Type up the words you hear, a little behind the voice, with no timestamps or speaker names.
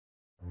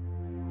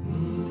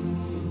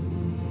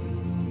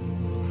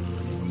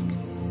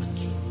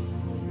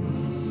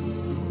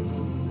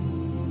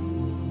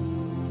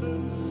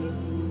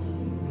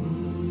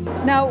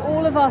Now,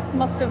 all of us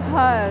must have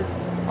heard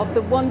of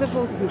the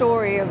wonderful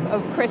story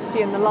of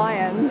Christian the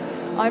lion.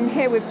 I'm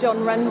here with John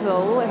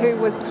Rendall, who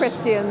was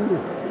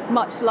Christian's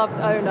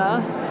much-loved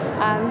owner,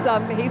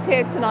 and he's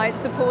here tonight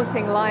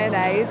supporting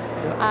LionAid.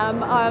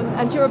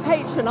 And you're a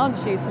patron, aren't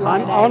you, to LionAid?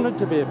 I'm honoured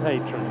to be a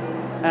patron.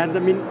 And I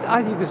mean,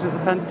 I think this is a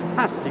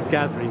fantastic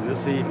gathering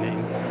this evening,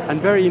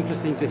 and very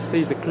interesting to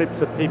see the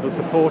clips of people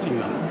supporting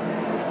them.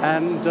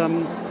 And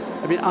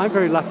I mean, I'm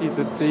very lucky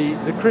that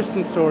the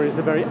Christian story is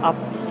a very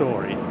up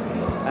story,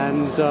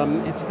 and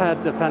it's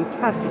had a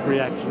fantastic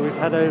reaction. We've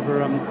had over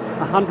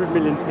 100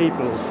 million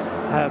people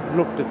have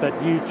looked at that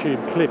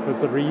YouTube clip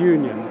of the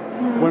reunion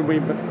when we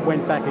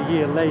went back a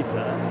year later,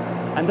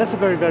 and that's a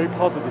very, very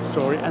positive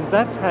story, and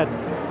that's had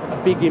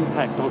a big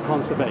impact on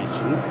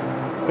conservation.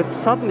 But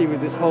suddenly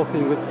with this whole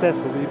thing with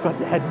Cecil, we've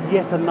had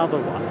yet another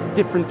one, a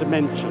different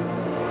dimension.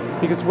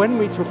 Because when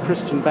we took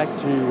Christian back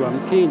to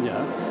Kenya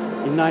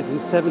in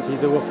 1970,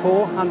 there were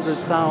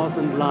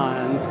 400,000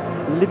 lions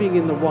living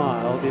in the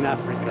wild in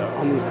Africa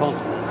on the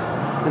continent.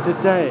 And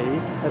today,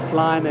 as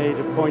LionAid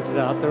have pointed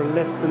out, there are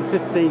less than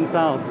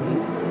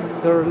 15,000.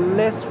 There are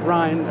less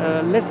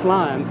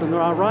lions than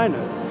there are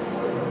rhinos.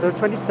 There are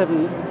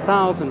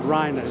 27,000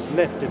 rhinos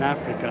left in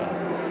Africa,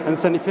 and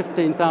it's only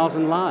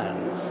 15,000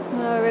 lions.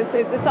 No, it's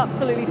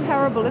absolutely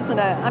terrible, isn't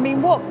it? I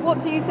mean, what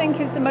do you think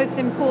is the most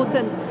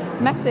important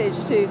message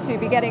to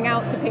be getting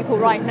out to people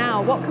right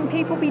now? What can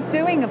people be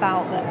doing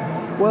about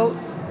this? Well,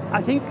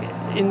 I think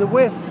in the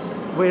West,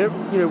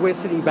 we're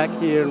sitting back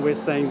here and we're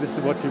saying this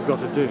is what you've got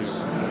to do.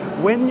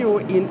 When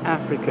you're in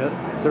Africa,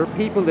 there are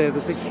people there,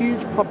 there's a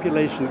huge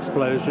population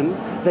explosion,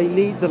 they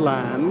need the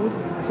land,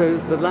 so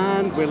the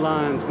land where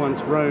lions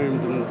once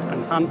roamed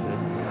and hunted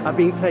are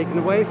being taken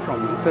away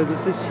from them. So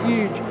there's this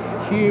huge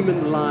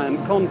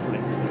human-lion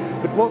conflict.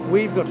 But what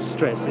we've got to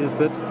stress is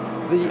that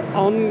the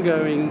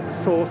ongoing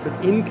source of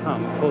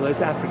income for those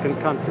African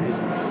countries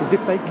is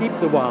if they keep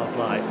the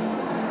wildlife.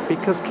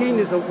 Because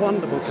Kenya is a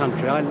wonderful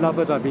country. I love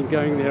it. I've been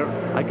going there.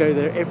 I go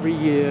there every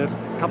year,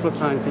 a couple of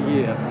times a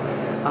year.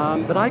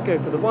 But I go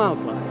for the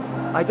wildlife.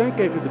 I don't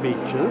go for the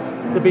beaches.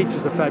 The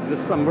beaches are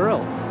fabulous somewhere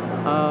else.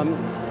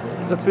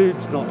 The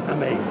food's not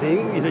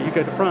amazing. You know, you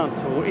go to France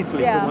or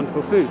Italy for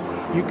wonderful food.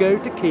 You go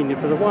to Kenya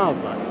for the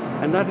wildlife,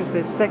 and that is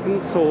their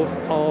second source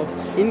of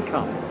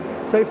income.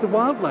 So if the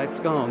wildlife's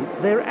gone,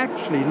 they're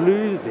actually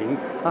losing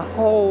a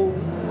whole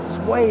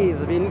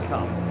swathe of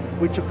income,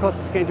 which of course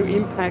is going to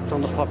impact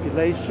on the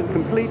population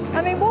completely.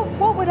 I mean,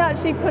 what would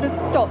actually put a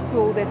stop to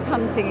all this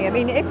hunting? I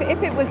mean, if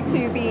it was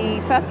to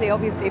be, firstly,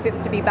 obviously, if it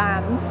was to be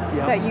banned,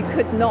 that you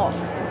could not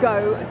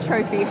go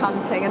trophy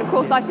hunting. And of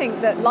course, I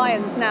think that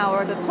lions now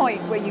are at a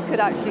point where you could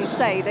actually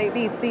say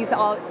these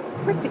are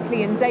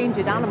critically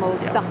endangered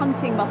animals. The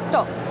hunting must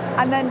stop.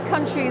 And then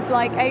countries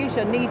like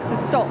Asia need to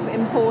stop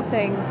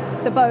importing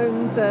the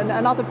bones and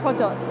other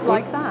products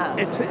like that.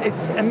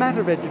 It's a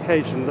matter of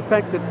education. The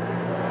fact that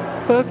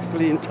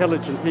perfectly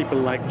intelligent people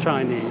like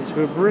Chinese,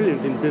 who are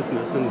brilliant in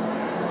business in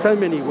so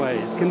many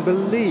ways, can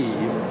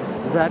believe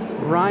that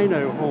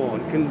rhino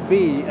horn can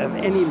be of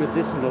any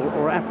medicinal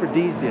or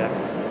aphrodisiac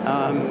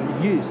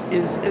use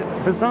is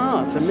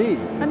bizarre to me.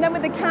 And then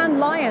with the canned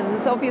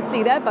lions,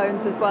 obviously their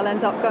bones as well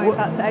end up going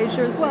back to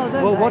Asia as well,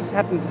 don't they? Well, what's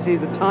happened to see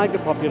the tiger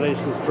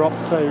population has dropped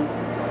so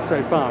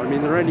far. I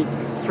mean, there are only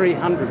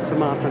 300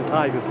 Sumatran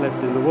tigers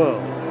left in the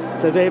world,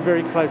 so they're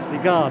very closely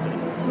guarded.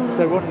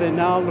 So what are they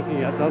now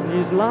looking at? They'll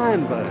use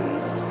lion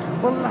bones.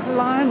 Well,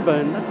 lion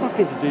bone, that's not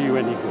going to do you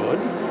any good.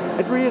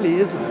 It really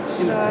isn't.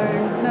 You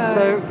know? No.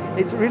 So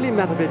it's really a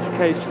matter of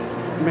education.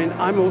 I mean,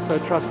 I'm also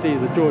a trustee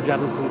of the George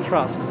Adamson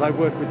Trust because I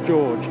work with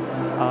George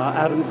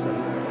Adamson.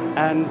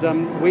 And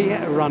we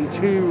run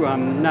two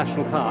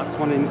national parks,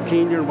 one in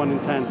Kenya and one in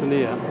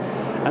Tanzania.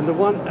 And the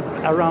one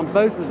around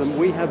both of them,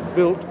 we have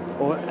built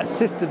or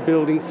assisted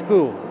building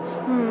schools.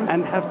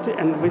 And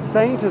we're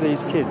saying to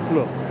these kids,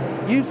 look,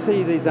 you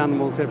see these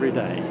animals every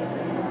day.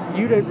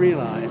 You don't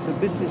realise that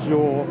this is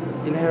your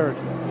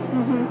inheritance,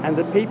 and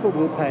that people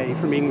will pay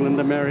from England,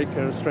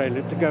 America,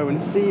 Australia to go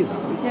and see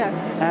them.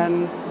 Yes.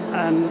 And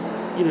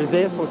you know,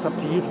 therefore it's up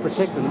to you to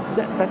protect them.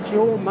 That's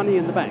your money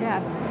in the bank.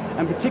 Yes.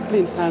 And particularly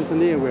in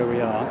Tanzania, where we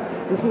are,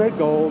 there's no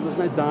gold, there's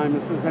no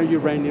diamonds, there's no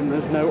uranium,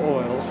 there's no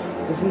oil,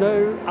 there's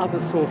no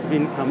other source of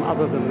income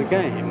other than the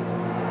game.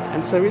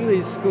 And so in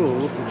these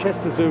schools, the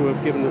Chester Zoo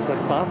have given us a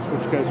bus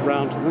which goes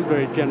around to them,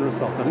 very generous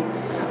of them,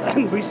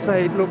 and we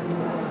say, look,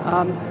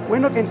 we're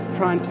not going to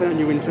try and turn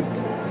you into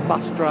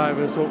bus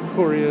drivers or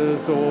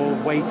couriers or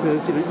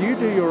waiters. You know, you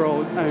do your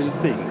own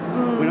thing.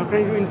 We're not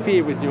going to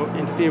interfere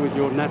with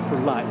your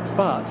natural life.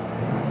 But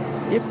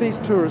if these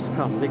tourists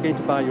come, they're going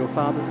to buy your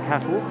father's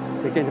cattle,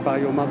 they're going to buy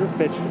your mother's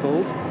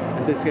vegetables,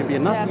 and there's going to be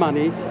enough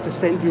money to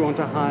send you on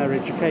to higher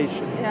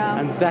education.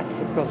 And that's,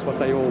 of course, what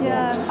they all want.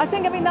 I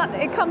think, I mean, that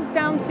it comes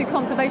down to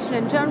conservation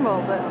in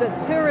general, but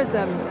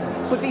tourism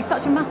would be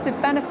such a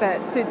massive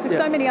benefit to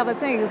so many other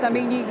things. I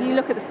mean, you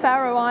look at the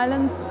Faroe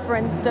Islands, for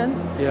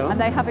instance, and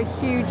they have a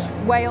huge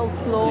whale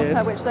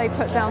slaughter, which they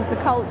put down to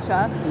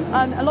culture.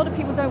 And a lot of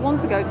people don't want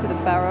to go to the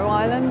Faroe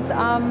Islands,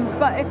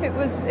 but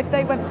if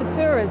they went for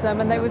tourism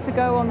and they were to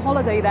go on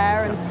holiday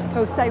there and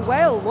go say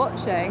whale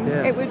watching,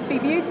 it would be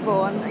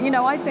beautiful. And you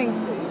know, I think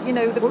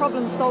the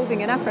problem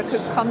solving in Africa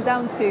could come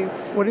down to.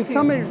 Well, in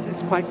some areas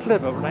it's quite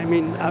clever. I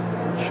mean,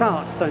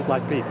 sharks don't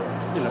like people,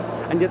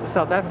 and yet the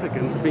South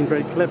Africans have been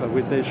very clever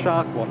with their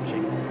shark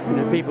watching.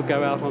 People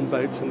go out on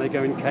boats and they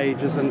go in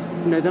cages, and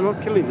they're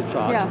not killing the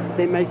sharks.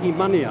 They're making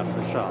money out of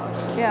the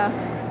sharks.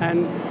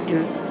 And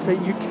so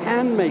you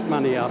can make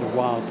money out of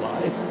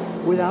wildlife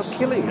without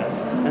killing it.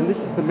 And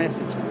this is the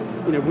message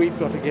that, we've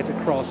got to get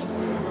across,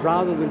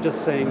 rather than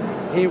just saying,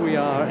 here we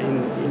are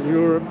in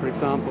Europe, for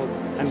example,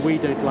 and we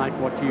don't like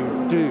what you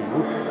do.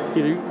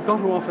 You've got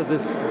to offer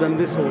them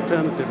this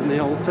alternative, and the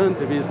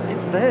alternative is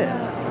it's there.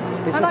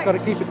 They've just got to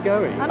keep it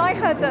going. And I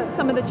heard that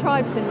some of the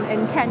tribes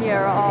in Kenya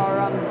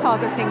are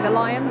targeting the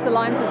lions. The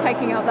lions are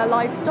taking out their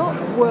livestock.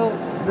 Well,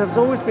 there's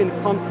always been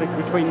a conflict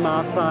between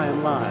Maasai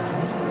and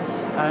lions.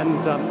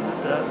 And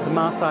the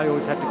Maasai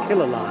always had to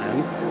kill a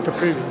lion to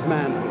prove his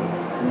manhood.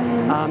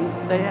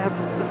 They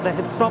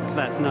have stopped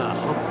that now,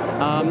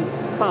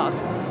 but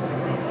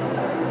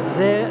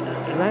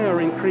they are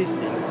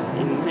increasing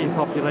in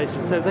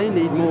population, so they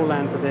need more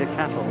land for their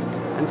cattle.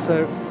 And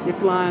so,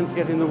 if lions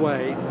get in the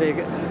way, they're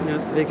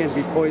going to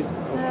be poisoned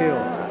or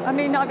killed. I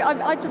mean,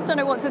 I just don't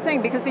know what to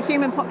think, because the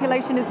human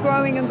population is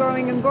growing and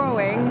growing and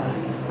growing.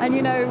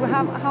 And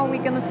how are we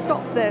going to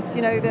stop this?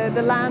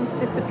 The land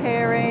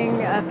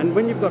disappearing. And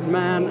when you've got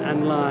man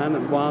and lion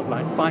and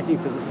wildlife fighting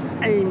for the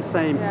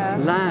same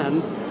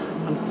land,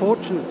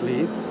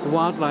 unfortunately, the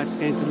wildlife's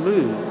going to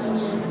lose.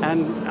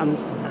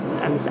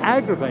 And it's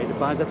aggravated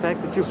by the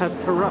fact that you have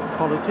corrupt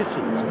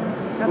politicians.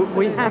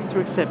 Absolutely. We have to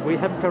accept we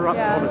have corrupt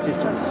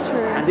politicians. That's true.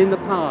 And in the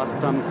past,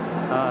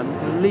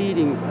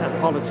 leading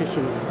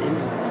politicians in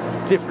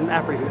different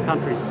African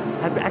countries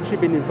have actually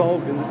been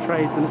involved in the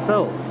trade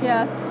themselves.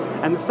 Yes.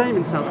 And the same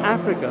in South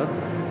Africa,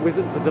 with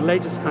the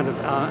latest kind of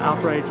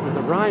outrage with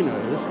the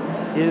rhinos,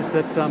 is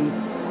that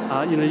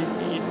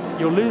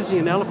you're losing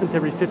an elephant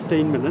every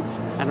 15 minutes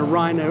and a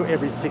rhino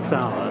every 6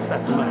 hours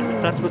at the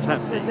moment. That's what's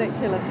happening. It's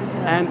ridiculous, isn't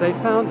it? And they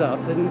found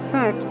out that, in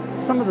fact,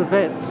 some of the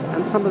vets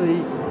and some of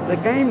the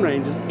game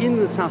rangers in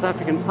the South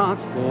African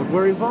Parks Board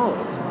were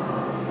involved.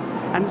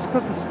 And it's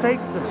because the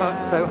stakes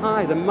are so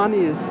high, the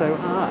money is so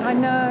high. I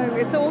know,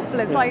 it's awful.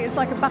 It's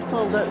like a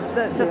battle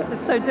that just is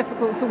so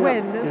difficult to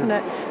win, isn't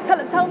it?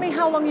 Tell me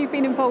how long you've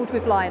been involved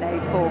with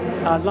LionAid for.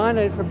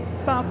 LionAid for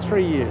about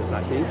 3 years,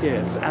 I think,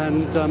 yes.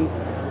 And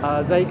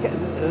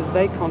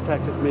they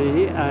contacted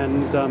me,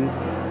 and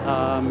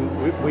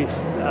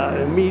we've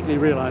immediately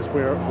realised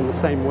we're on the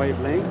same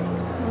wavelength.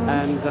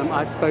 And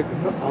I've spoken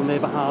on their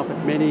behalf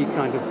at many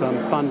kind of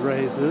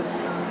fundraisers,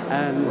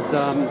 and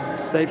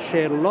they've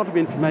shared a lot of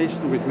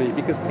information with me,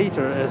 because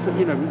Peter, as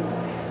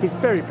he's a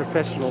very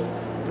professional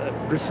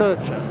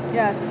researcher.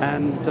 Yes.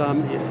 And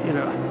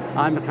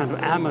I'm a kind of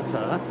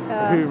amateur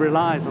who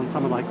relies on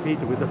someone like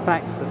Peter with the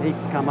facts that he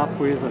can come up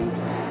with, and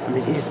I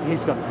mean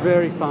he's got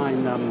very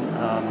fine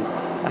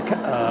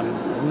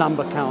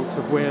number counts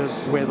of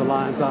where the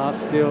lions are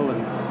still, and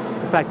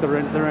in fact there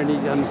are only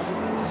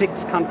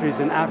 6 countries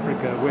in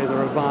Africa where there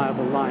are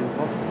viable lion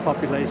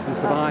populations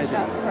surviving.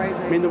 That's crazy.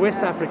 I mean, the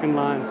West African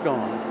lion's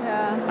gone.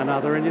 Yeah. And are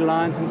there any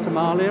lions in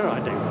Somalia? I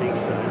don't think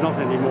so, not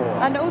anymore.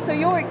 And also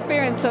your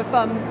experience of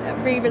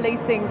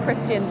re-releasing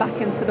Christian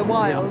back into the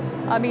wild.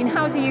 I mean,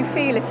 how do you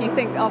feel if you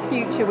think our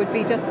future would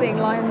be just seeing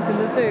lions in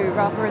the zoo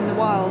rather in the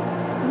wild?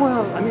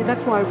 Well, I mean,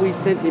 that's why we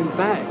sent him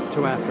back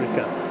to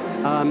Africa.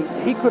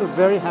 He could have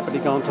very happily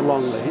gone to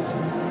Longleat,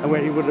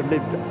 where he would have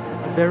lived a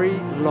very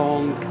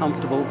long,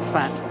 comfortable,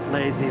 fat,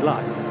 lazy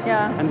life.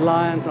 Yeah. And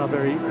lions are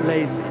very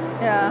lazy.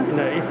 Yeah.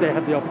 If they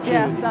have the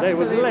opportunity, they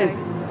would be lazy.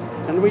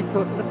 And we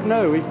thought, look,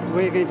 no,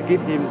 we're going to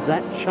give him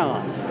that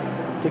chance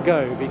to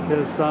go,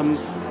 because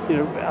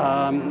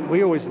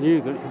we always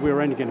knew that we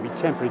were only going to be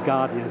temporary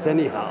guardians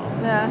anyhow.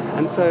 Yeah.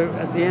 And so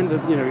at the end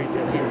of, he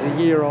was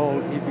a year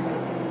old, he'd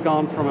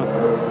gone from a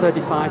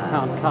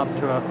 35-pound cub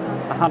to a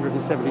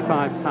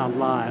 175-pound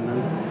lion,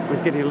 and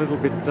was getting a little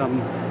bit,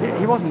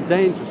 he wasn't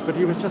dangerous, but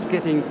he was just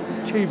getting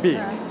too big.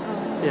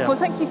 Yeah. Well,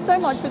 thank you so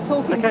much for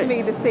talking to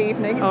me this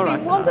evening. It's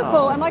been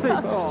wonderful. And